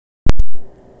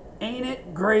Ain't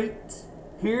it great?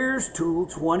 Here's tool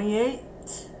 28.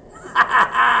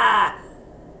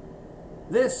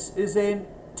 This is a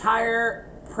tire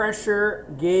pressure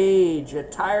gauge. A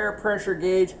tire pressure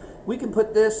gauge. We can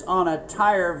put this on a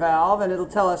tire valve and it'll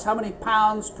tell us how many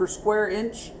pounds per square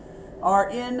inch are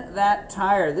in that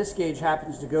tire. This gauge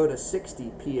happens to go to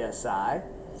 60 psi.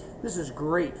 This is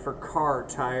great for car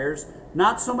tires.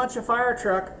 Not so much a fire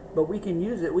truck, but we can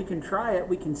use it, we can try it,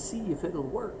 we can see if it'll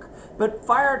work. But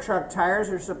fire truck tires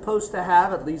are supposed to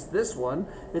have, at least this one,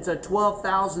 it's a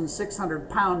 12,600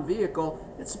 pound vehicle,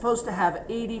 it's supposed to have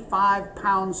 85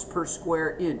 pounds per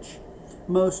square inch.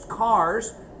 Most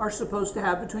cars are supposed to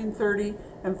have between 30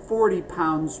 and 40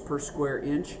 pounds per square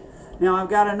inch. Now I've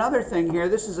got another thing here.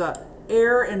 This is a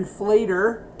air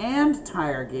inflator and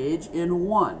tire gauge in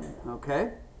one,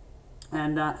 okay?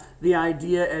 And the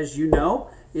idea, as you know,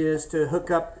 is to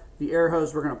hook up the air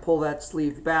hose. We're going to pull that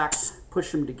sleeve back,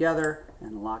 push them together,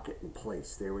 and lock it in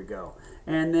place. There we go.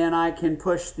 And then I can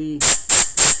push the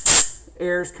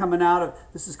airs coming out of,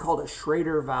 this is called a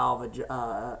Schrader valve,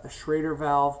 a Schrader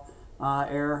valve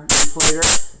air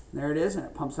inflator. There it is, and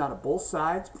it pumps out of both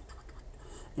sides.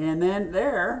 And then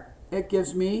there, it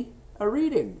gives me a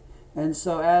reading. And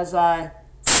so as I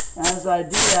do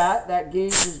that, that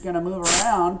gauge is going to move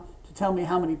around to tell me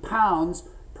how many pounds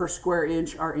per square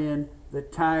inch are in the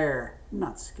tire. I'm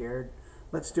not scared.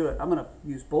 Let's do it. I'm going to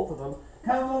use both of them.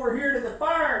 Come over here to the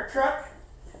fire truck.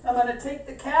 I'm going to take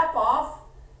the cap off.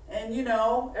 And you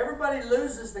know, everybody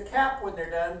loses the cap when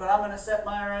they're done, but I'm going to set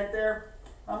mine right there.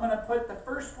 I'm going to put the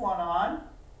first one on.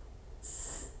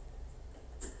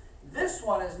 This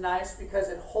one is nice because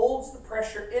it holds the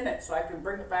pressure in it, so I can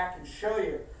bring it back and show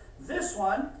you. This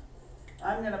one,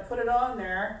 I'm going to put it on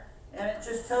there, and it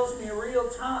just tells me real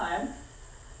time.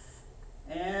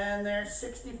 And there's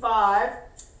 65.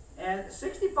 And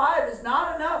 65 is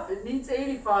not enough. It needs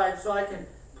 85, so I can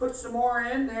put some more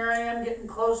in. There I am getting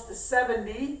close to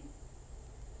 70.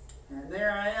 And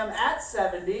there I am at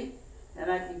 70.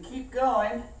 And I can keep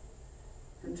going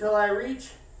until I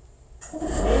reach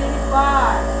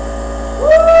 85.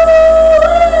 Woo-wee!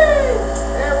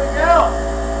 There we go.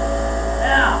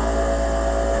 Now,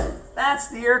 that's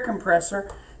the air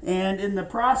compressor. And in the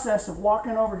process of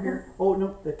walking over here, oh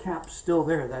no, the cap's still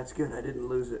there. That's good. I didn't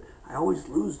lose it. I always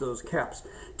lose those caps.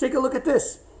 Take a look at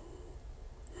this.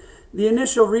 The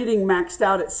initial reading maxed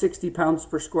out at 60 pounds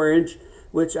per square inch,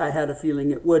 which I had a feeling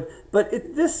it would. But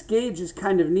this gauge is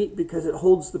kind of neat because it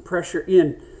holds the pressure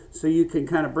in, so you can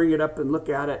kind of bring it up and look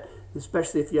at it,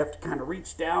 especially if you have to kind of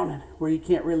reach down where you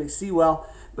can't really see well.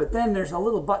 But then there's a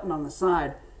little button on the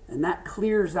side, and that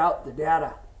clears out the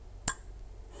data.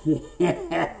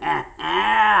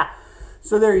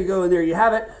 So there you go, and there you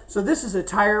have it. So this is a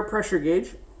tire pressure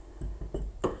gauge,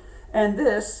 and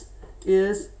this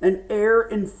is an air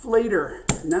inflator,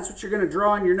 and that's what you're going to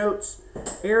draw in your notes.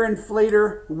 Air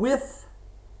inflator with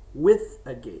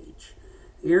a gauge.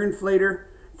 Air inflator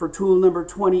for tool number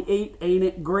 28. Ain't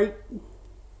it great?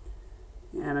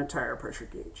 And a tire pressure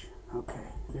gauge. Okay,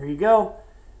 there you go.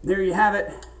 There you have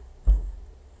it.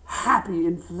 Happy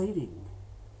inflating.